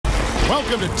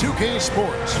Welcome to 2K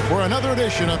Sports for another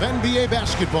edition of NBA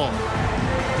basketball.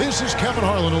 This is Kevin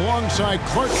Harlan alongside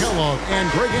Clark Kellogg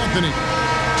and Greg Anthony.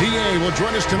 TA will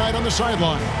join us tonight on the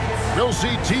sideline. We'll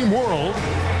see Team World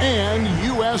and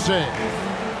USA.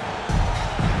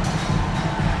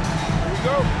 Here we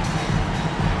go.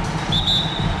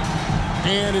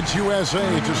 And it's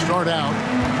USA to start out.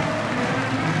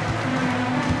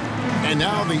 And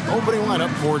now the opening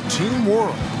lineup for Team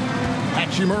World.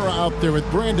 Hachimura out there with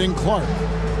Brandon Clark.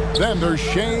 Then there's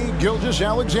Shai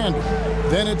Gilgeous-Alexander.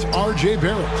 Then it's R.J.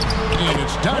 Barrett. And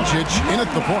it's Doncic in at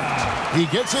the point. He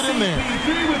gets it in there.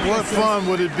 What fun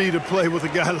would it be to play with a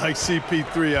guy like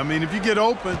CP3? I mean, if you get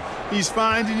open, he's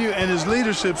finding you, and his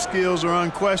leadership skills are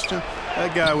unquestioned.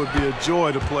 That guy would be a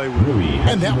joy to play with.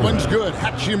 And that one's good.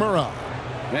 Hachimura.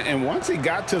 And once he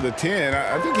got to the 10,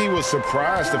 I think he was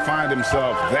surprised to find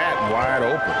himself that wide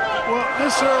open. Well,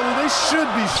 this early, they should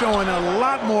be showing a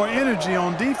lot more energy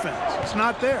on defense. It's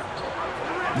not there.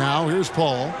 Now here's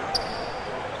Paul.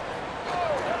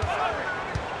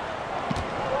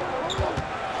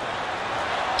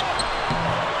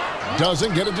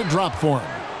 Doesn't get it to drop for him.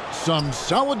 Some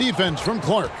solid defense from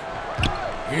Clark.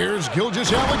 Here's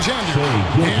Gilgeous-Alexander.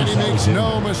 And he makes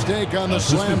no mistake on the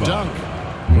slam dunk.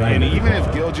 And even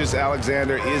if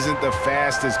Gilgeous-Alexander isn't the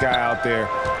fastest guy out there,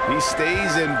 he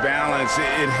stays in balance.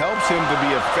 It helps him to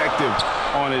be effective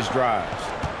on his drives.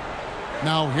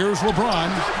 Now here's LeBron.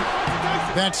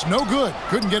 That's no good.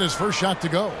 Couldn't get his first shot to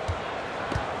go.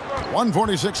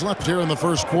 1:46 left here in the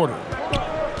first quarter.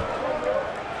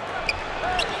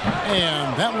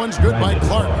 And that one's good by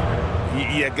Clark.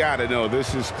 You got to know,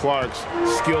 this is Clark's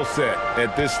skill set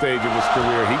at this stage of his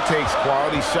career. He takes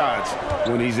quality shots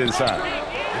when he's inside.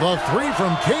 The three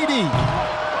from KD.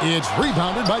 It's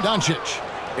rebounded by Doncic.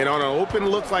 And on an open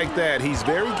look like that, he's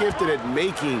very gifted at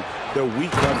making the weak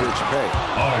coverage pay.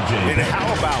 And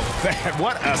how about that?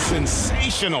 What a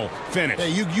sensational finish. Hey,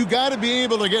 you got to be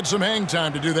able to get some hang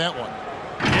time to do that one.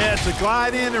 Yeah, to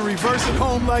glide in and reverse it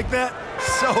home like that,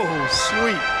 so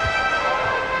sweet.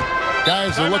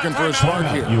 Guys are looking for a spark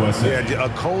here. Yeah, a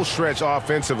cold stretch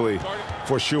offensively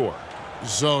for sure.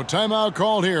 So timeout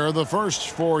called here, the first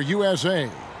for USA.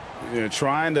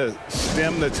 Trying to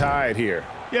stem the tide here.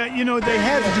 Yeah, you know, they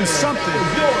had to do something,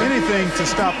 anything to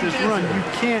stop this run. You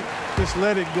can't just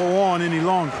let it go on any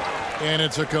longer. And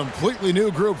it's a completely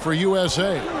new group for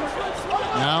USA.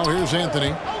 Now here's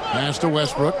Anthony. Pass to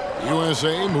Westbrook.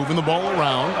 USA moving the ball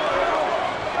around.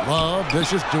 Love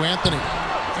dishes to Anthony.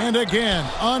 And again,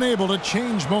 unable to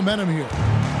change momentum here.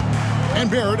 And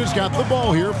Barrett has got the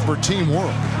ball here for Team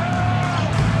World.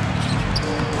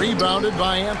 Rebounded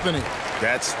by Anthony.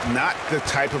 That's not the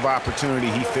type of opportunity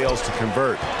he fails to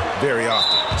convert very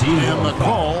often. And the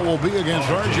call will be against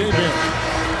R.J. Barrett.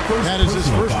 That is his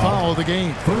first foul of the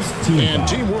game. And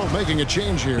Team World making a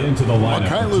change here.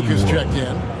 Mikhailuk is checked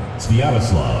in.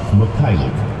 Sviatoslav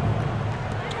Mikhailuk.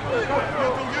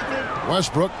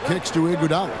 Westbrook kicks to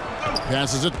Iguodala.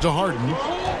 Passes it to Harden.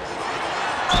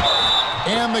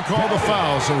 And they call the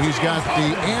foul, so he's got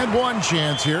the and one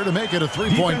chance here to make it a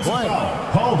three-point play.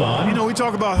 Called on. You know, we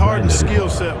talk about Harden's skill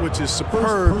set, which is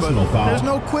superb, but there's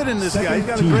no quitting this guy. He's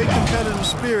got a great competitive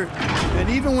spirit. And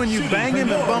even when you bang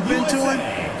him and bump into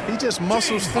him, he just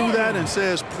muscles through that and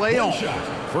says, play on.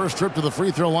 First trip to the free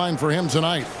throw line for him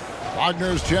tonight.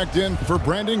 Wagner's checked in for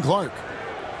Brandon Clark.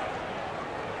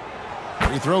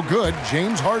 Free throw good,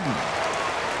 James Harden.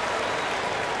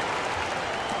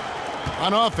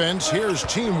 On offense, here's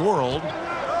Team World.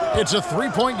 It's a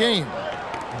three-point game.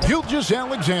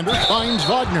 Gilgeous-Alexander finds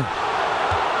Wagner.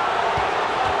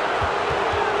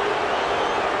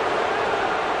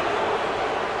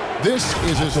 This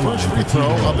is his first free throw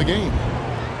of the game.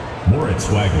 Moritz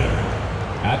Wagner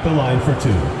at the line for two.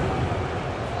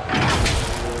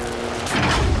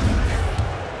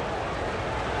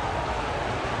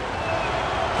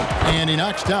 And he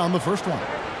knocks down the first one.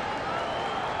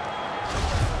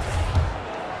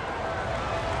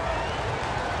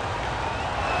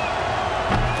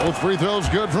 Both free throws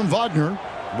good from Wagner.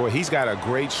 Boy, he's got a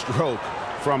great stroke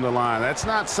from the line. That's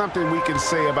not something we can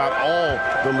say about all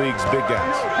the league's big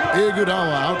guys.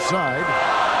 Iguodala outside.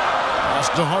 Pass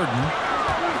to Harden.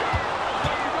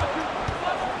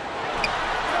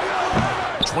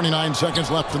 29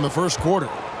 seconds left in the first quarter.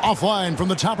 Offline from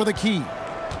the top of the key.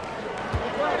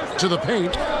 To the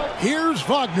paint. Here's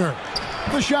Wagner.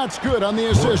 The shot's good on the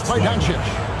assist by Doncic.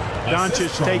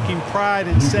 Doncic taking pride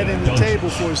in setting the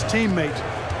table for his teammates.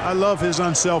 I love his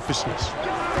unselfishness.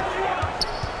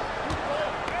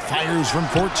 Fires from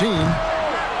 14.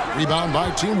 Rebound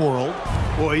by Team World.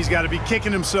 Boy, he's got to be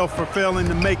kicking himself for failing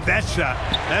to make that shot.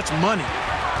 That's money.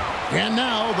 And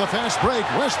now the fast break.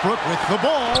 Westbrook with the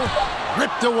ball.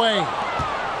 Ripped away.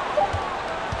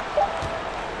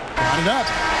 Got it up.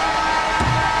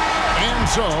 And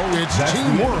so it's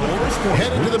Team World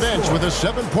heading to the bench with a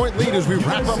 7-point lead as we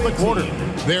wrap up the quarter.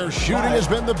 Their shooting has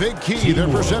been the big key. Their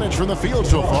percentage from the field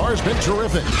so far has been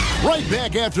terrific. Right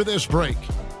back after this break.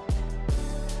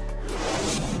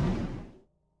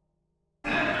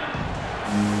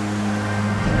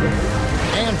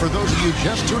 And for those of you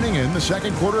just tuning in, the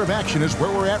second quarter of action is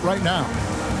where we're at right now.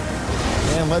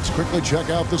 And let's quickly check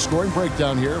out the scoring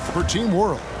breakdown here for Team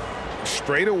World.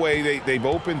 Straight away, they've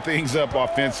opened things up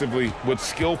offensively with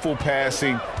skillful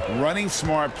passing, running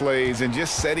smart plays, and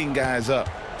just setting guys up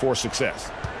for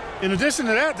success. In addition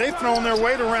to that, they've thrown their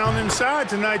weight around inside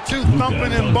tonight, too,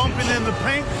 thumping and bumping in the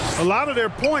paint. A lot of their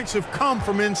points have come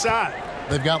from inside.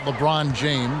 They've got LeBron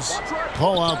James,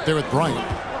 Paul out there with Bryant,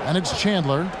 and it's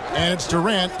Chandler, and it's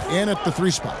Durant in at the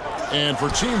 3 spot. And for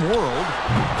Team World,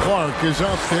 Clark is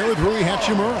out there with Rui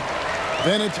Hachimura.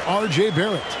 Then it's R.J.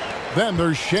 Barrett. Then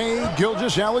there's Shai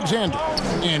Gilgeous-Alexander.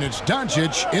 And it's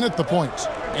Doncic in at the point.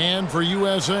 And for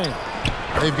USA,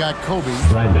 they've got Kobe.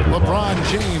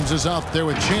 LeBron James is out there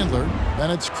with Chandler.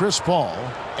 Then it's Chris Paul.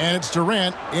 And it's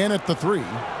Durant in at the 3.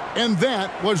 And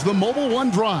that was the Mobile One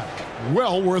drive.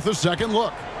 Well worth a second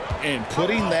look. And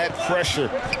putting that pressure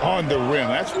on the rim.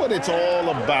 That's what it's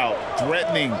all about,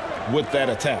 threatening with that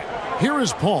attack. Here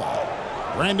is Paul.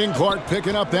 Brandon Clark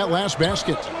picking up that last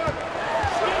basket.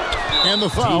 And the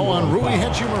foul on Rui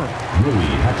Hachimura.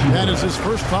 That is his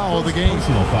first foul of the game.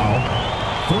 Personal foul.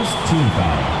 First team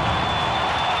foul.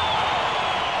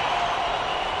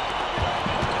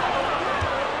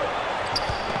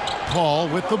 Paul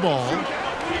with the ball.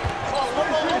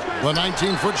 The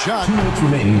 19-foot shot. 2 minutes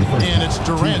remaining in the first And it's half.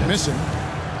 Durant missing.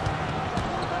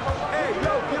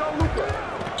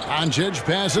 Doncic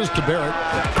passes to Barrett.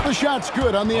 The shot's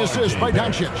good on the assist by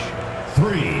Doncic.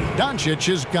 3. Doncic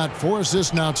has got 4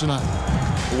 assists now tonight.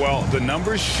 Well, the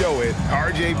numbers show it.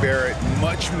 R.J. Barrett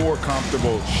much more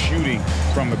comfortable shooting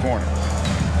from the corner.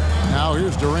 Now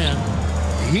here's Durant.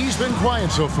 He's been quiet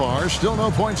so far. Still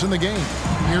no points in the game.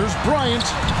 Here's Bryant.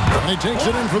 And he takes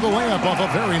it in for the layup off a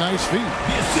very nice feed.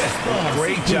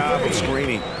 Great job of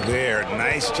screening there.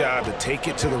 Nice job to take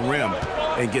it to the rim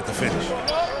and get the finish.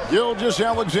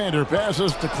 Gilgeous-Alexander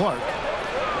passes to Clark.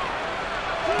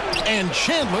 And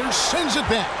Chandler sends it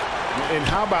back. And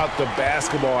how about the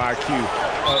basketball IQ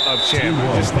of Chandler?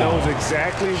 Just knows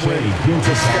exactly when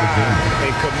to stop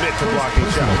and commit to blocking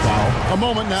shots. A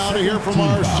moment now to hear from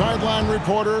our sideline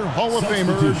reporter, Hall of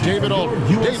Famer David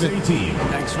Aldridge. David.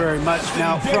 Thanks very much.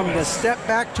 Now, from the step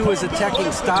back to his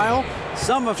attacking style,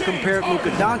 some have compared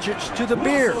Luka Doncic to the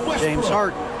Bear, James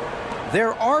Harden.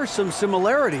 There are some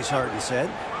similarities, Harden said.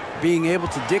 Being able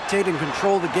to dictate and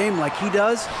control the game like he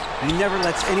does, he never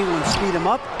lets anyone speed him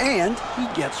up, and he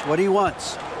gets what he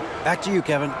wants. Back to you,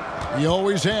 Kevin. He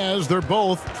always has. They're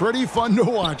both pretty fun to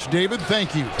watch, David.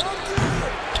 Thank you.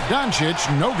 Doncic,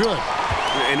 no good.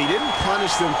 And he didn't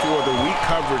punish them for the weak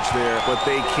coverage there, but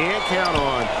they can't count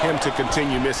on him to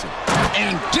continue missing.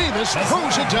 And Davis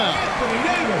throws it down.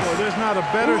 Well, there's not a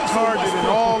better target in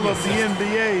all of the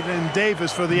NBA than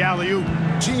Davis for the alley-oop.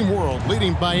 Team World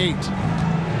leading by 8.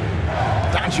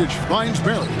 Doncic finds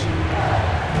Barrett.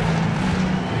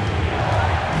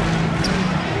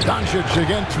 Doncic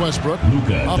against Westbrook.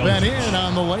 Up and in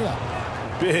on the layup.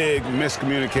 Big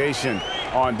miscommunication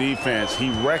on defense.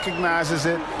 He recognizes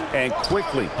it and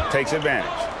quickly takes advantage.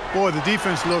 Boy, the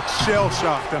defense looks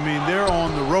shell-shocked. I mean, they're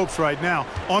on the ropes right now,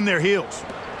 on their heels.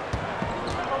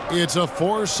 It's a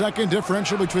 4-second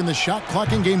differential between the shot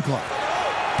clock and game clock.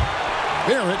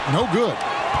 Barrett, no good.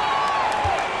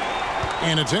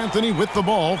 And it's Anthony with the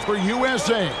ball for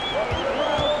USA.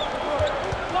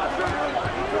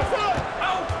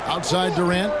 Outside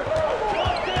Durant.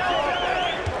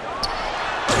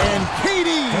 And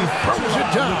KD throws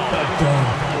it down.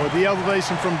 Well, the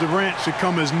elevation from Durant should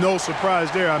come as no surprise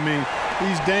there. I mean,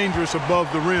 he's dangerous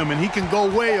above the rim, and he can go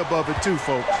way above it too,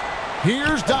 folks.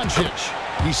 Here's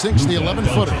Doncic. He sinks the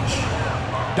 11-footer.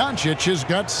 Doncic has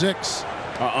got 6.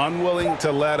 Unwilling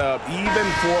to let up even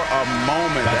for a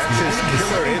moment. That's his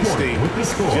killer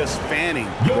instinct, just fanning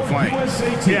the flame.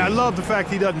 Yeah, I love the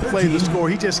fact he doesn't play the score.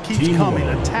 He just keeps coming,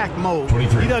 attack mode.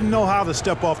 He doesn't know how to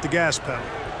step off the gas pedal.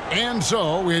 And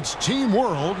so it's Team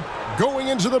World going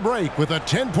into the break with a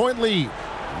 10-point lead.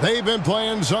 They've been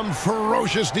playing some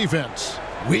ferocious defense.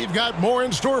 We've got more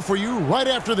in store for you right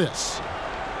after this.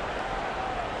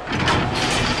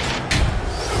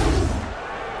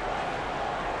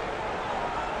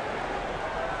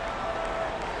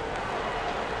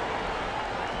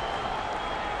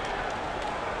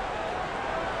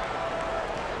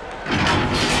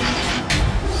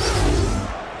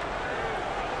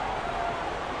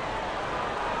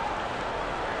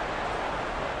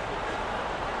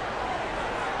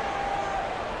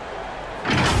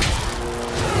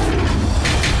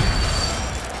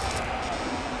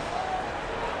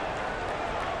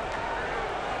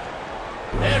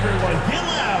 Everyone get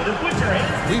loud and put your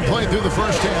hands We played through the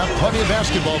first half. Plenty of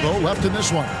basketball, though, left in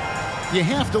this one. You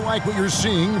have to like what you're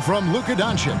seeing from Luka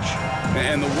Doncic.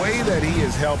 And the way that he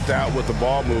has helped out with the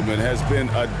ball movement has been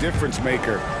a difference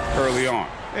maker early on.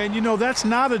 And, you know, that's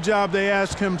not a job they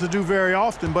ask him to do very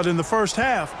often. But in the first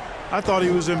half, I thought he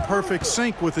was in perfect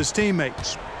sync with his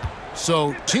teammates.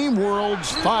 So, Team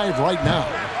World's 5 right now.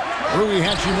 Rui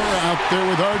Hachimura out there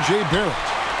with R.J. Barrett.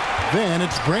 Then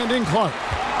it's Brandon Clark.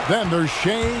 Then there's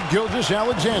Shai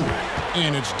Gilgeous-Alexander.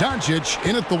 And it's Doncic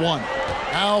in at the 1.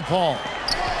 Al Paul.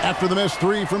 After the missed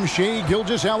 3 from Shai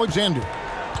Gilgeous-Alexander.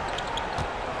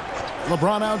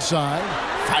 LeBron outside.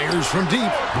 Fires from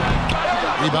deep.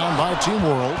 Rebound by Team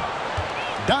World.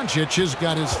 Doncic has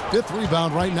got his 5th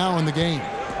rebound right now in the game.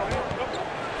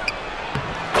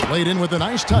 Laid in with a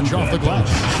nice touch off the glass.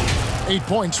 8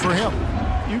 points for him.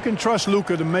 You can trust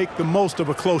Luka to make the most of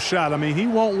a close shot. I mean, he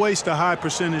won't waste a high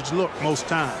percentage look most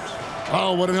times.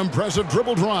 Oh, what an impressive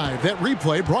dribble drive. That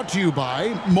replay brought to you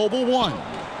by Mobile One.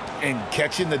 And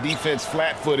catching the defense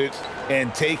flat-footed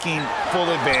and taking full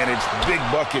advantage. Big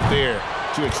bucket there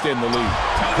to extend the lead.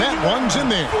 That one's in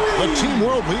there. The Team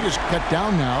World lead is cut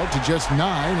down now to just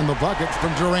 9 in the bucket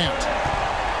from Durant.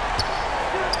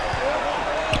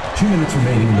 2 minutes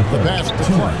remaining in the third. The pass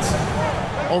to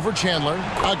Clark. Over Chandler.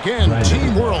 Again,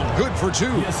 Team World good for 2.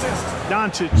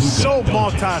 Doncic, so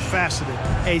multifaceted.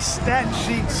 A stat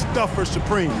sheet stuffer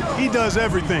supreme. He does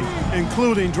everything,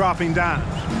 including dropping dimes.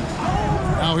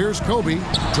 Now here's Kobe.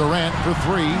 Durant for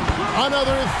 3.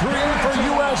 Another 3 for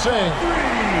USA.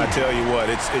 I tell you what,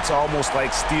 it's almost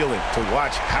like stealing to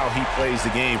watch how he plays the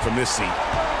game from this seat.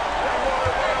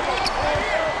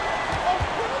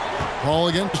 Ball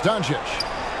against Doncic.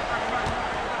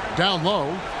 Down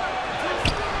low.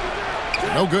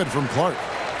 No good from Clark.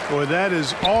 Boy, that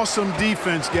is awesome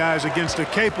defense, guys, against a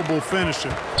capable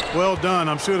finisher. Well done.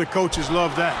 I'm sure the coaches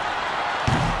love that.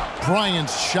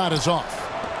 Bryant's shot is off.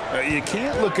 You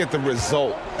can't look at the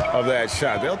result of that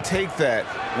shot. They'll take that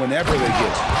whenever they get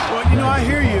it. Well, you know, I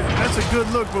hear you. That's a good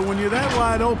look, but when you're that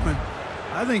wide open,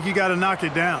 I think you got to knock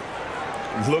it down.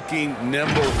 Looking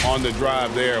nimble on the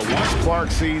drive there. Once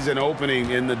Clark sees an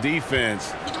opening in the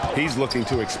defense, he's looking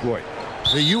to exploit.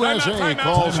 The USA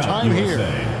calls time here.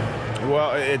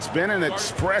 Well, it's been an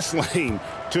express lane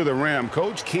to the rim.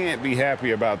 Coach can't be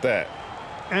happy about that.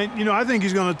 And, you know, I think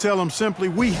he's going to tell them simply,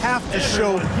 we have to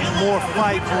show more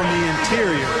fight on the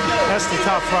interior. That's the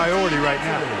top priority right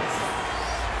now.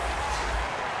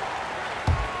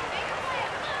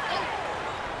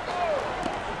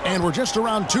 And we're just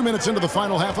around 2 minutes into the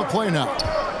final half of play now.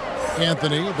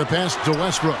 Anthony, the pass to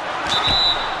Westbrook.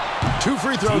 2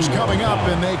 free throws coming up,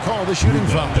 and they call the shooting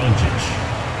foul.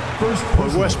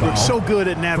 Boy, Westbrook's so good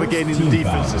at navigating the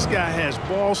defense. This guy has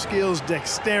ball skills,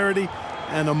 dexterity,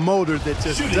 and a motor that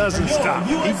just doesn't stop.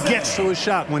 He gets to a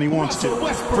shot when he wants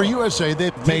to. For USA,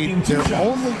 they've made their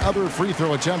only other free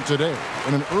throw attempt today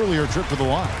in an earlier trip to the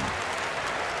line.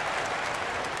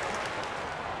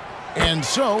 And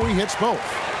so he hits both.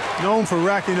 Known for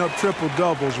racking up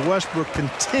triple-doubles, Westbrook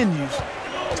continues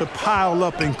to pile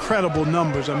up incredible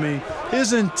numbers. I mean,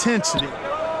 his intensity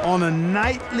on a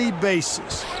nightly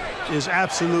basis is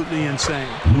absolutely insane.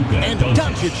 And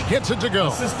Doncic gets it to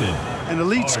go. An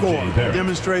elite scorer,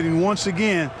 demonstrating once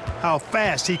again how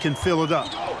fast he can fill it up.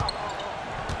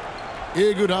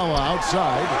 Iguodala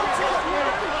outside.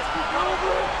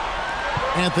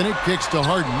 Anthony kicks to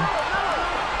Harden.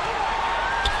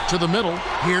 To the middle.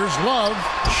 Here's Love.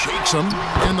 Shakes him.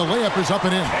 And the layup is up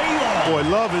and in. Boy,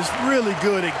 Love is really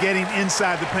good at getting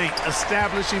inside the paint,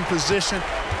 establishing position,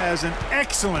 has an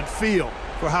excellent feel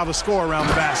for how to score around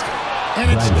the basket. And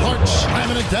it's Clark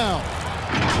slamming it down.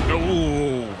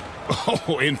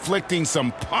 Oh, inflicting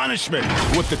some punishment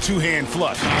with the two-hand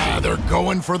flush. They're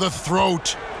going for the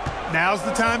throat. Now's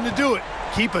the time to do it.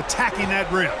 Keep attacking that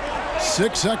rim.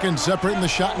 6 seconds separating the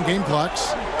shot and game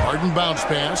clocks. Harden bounce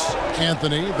pass.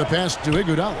 Anthony, the pass to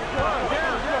Iguodala.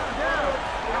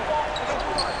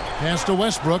 Pass to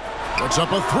Westbrook. Puts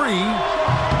up a 3.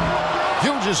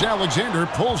 Gilgeous-Alexander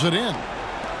pulls it in.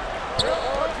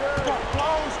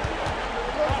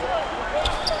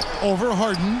 Over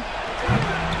Harden.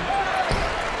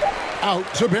 Out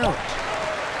to Barrett.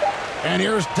 And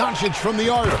here's Doncic from the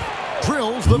arc.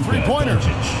 Drills the three-pointer.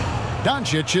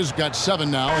 Doncic has got 7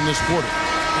 now in this quarter.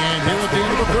 And here at the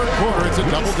end of the third quarter, it's a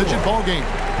double-digit ball game.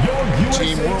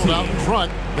 Team World out in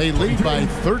front. They lead by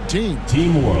 13.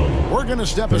 Team World. We're going to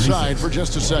step aside for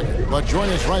just a second, but join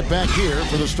us right back here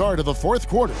for the start of the fourth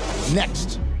quarter.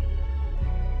 Next.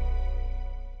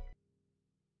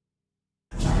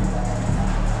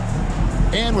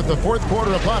 And with the fourth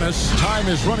quarter upon us, time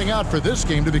is running out for this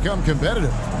game to become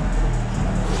competitive.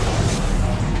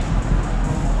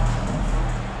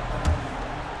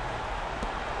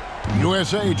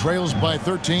 USA trails by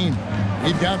 13.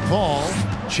 We've got Paul.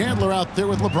 Chandler out there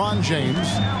with LeBron James.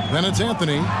 Then it's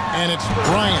Anthony. And it's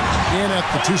Bryant in at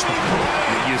the 2 spot.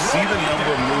 You see the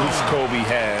number of moves Kobe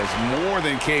has, more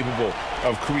than capable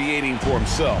of creating for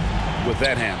himself with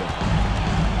that handle.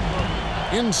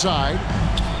 Inside.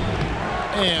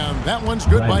 And that one's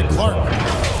good by Clark.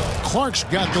 Clark's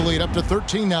got the lead up to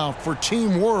 13 now for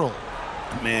Team World.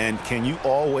 Man, can you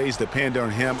always depend on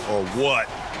him or what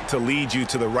to lead you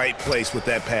to the right place with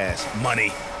that pass?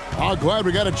 Money. Oh, glad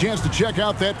we got a chance to check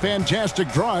out that fantastic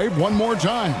drive one more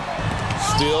time.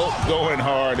 Still going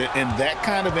hard, and that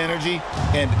kind of energy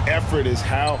and effort is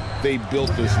how they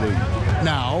built this league.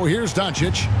 Now, here's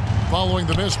Doncic following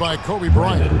the miss by Kobe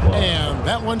Bryant. And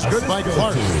that one's good by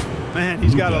Clark. Man,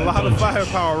 he's got a lot of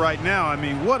firepower right now. I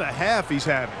mean, what a half he's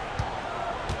having.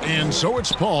 And so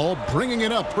it's Paul bringing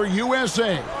it up for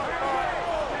USA.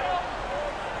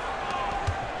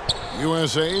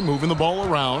 USA moving the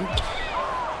ball around.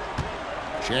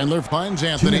 Chandler finds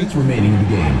Anthony. 2 minutes remaining in the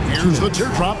game. Here's the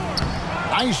teardrop.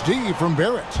 Nice D from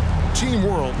Barrett. Team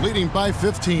World leading by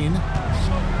 15.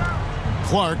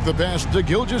 Clark the pass to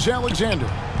Gilgeous-Alexander.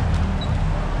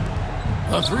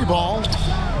 A 3 ball.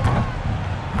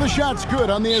 The shot's good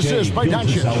on the assist by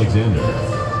Doncic.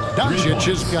 Doncic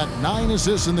has got 9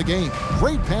 assists in the game.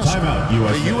 Great passing.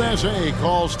 The USA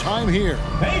calls time here.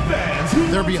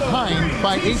 They're behind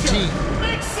by 18.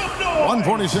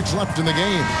 1:46 left in the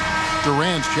game.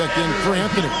 Durant's checked in for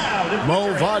Anthony.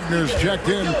 Mo Wagner's checked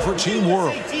in for Team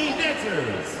World.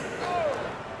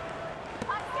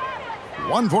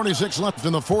 1:46 left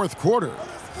in the 4th quarter.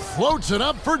 Floats it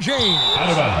up for James.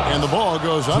 And the ball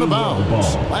goes out of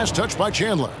bounds. Last touch by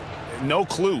Chandler. No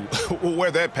clue where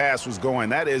that pass was going.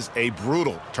 That is a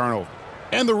brutal turnover.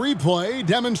 And the replay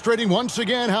demonstrating once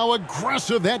again how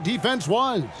aggressive that defense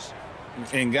was.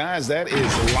 And guys, that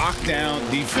is lockdown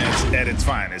defense at its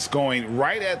finest. Going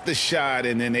right at the shot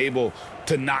and then able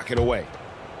to knock it away.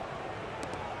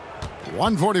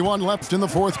 1:41 left in the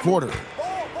 4th quarter.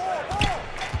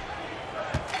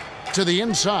 To the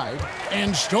inside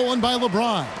and stolen by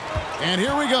LeBron. And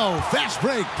here we go. Fast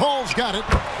break. Paul's got it.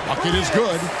 Bucket is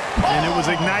good. And it was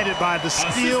ignited by the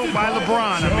steal by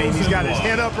LeBron. I mean, he's got his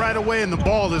head up right away, and the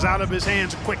ball is out of his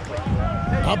hands quickly.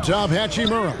 Up top,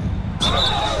 Hachimura.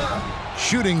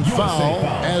 Shooting foul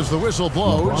as the whistle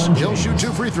blows. He'll shoot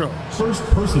 2 free throws. First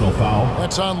personal foul.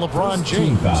 That's on LeBron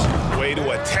James. Way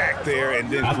to attack there and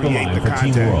then create the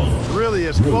contact. Really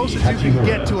as close as you can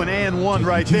get to an and one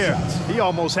right there. He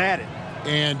almost had it.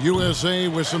 And USA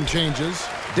with some changes.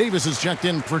 Davis is checked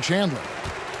in for Chandler.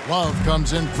 Love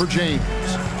comes in for James.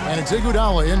 And it's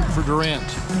Iguodala in for Durant.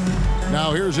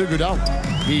 Now here's Iguodala.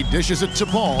 He dishes it to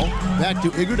Paul. Back to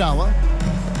Iguodala.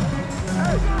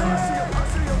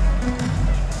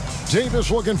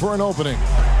 Davis looking for an opening.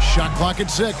 Shot clock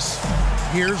at 6.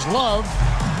 Here's Love.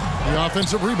 The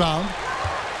offensive rebound.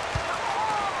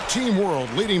 Team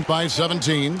World leading by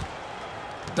 17.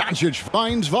 Doncic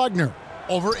finds Wagner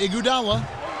over Iguodala.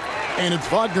 And it's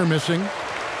Wagner missing.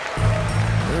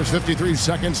 There's 53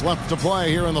 seconds left to play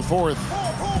here in the 4th.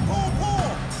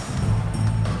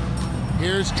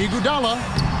 Here's Iguodala.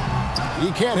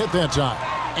 He can't hit that time.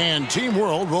 And Team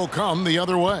World will come the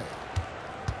other way.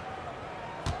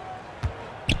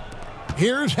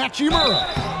 Here's Hachimura.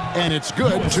 And it's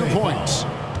good. 2 points.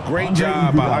 Great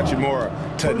job by Hachimura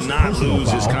to not lose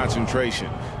his concentration.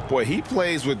 Boy, he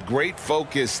plays with great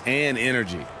focus and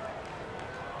energy.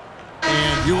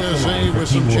 And USA with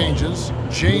some changes.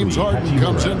 James Harden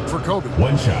comes in for Kobe.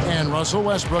 1 shot. And Russell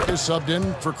Westbrook is subbed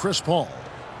in for Chris Paul.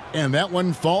 And that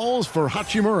one falls for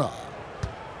Hachimura.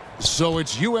 So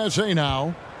it's USA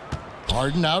now.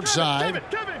 Harden outside.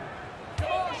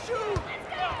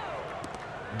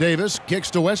 Davis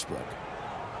kicks to Westbrook.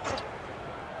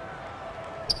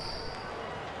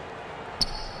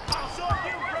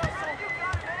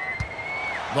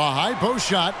 The high post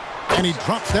shot, and he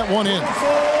drops that one in.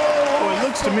 Oh, it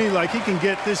looks to me like he can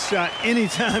get this shot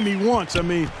anytime he wants. I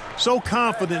mean, so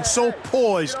confident, so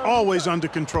poised, always under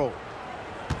control.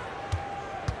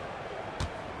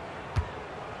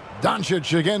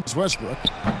 Doncic against Westbrook.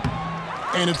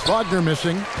 And it's Wagner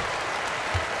missing.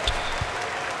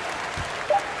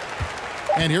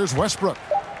 And here's Westbrook.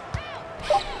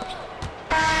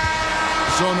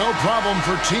 So no problem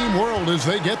for Team World as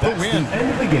they get the win. The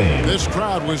end of the game. This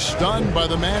crowd was stunned by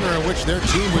the manner in which their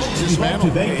team was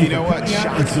dismantled. You know what?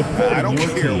 I don't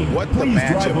care what the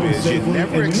matchup is. You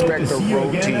never expect a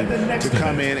road team to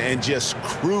come in and just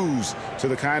cruise to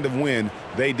the kind of win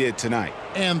they did tonight.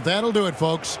 And that'll do it,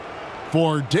 folks.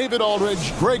 For David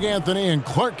Aldridge, Greg Anthony, and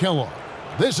Clark Kellogg,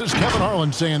 this is Kevin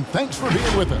Harlan saying thanks for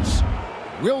being with us.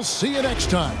 We'll see you next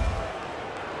time.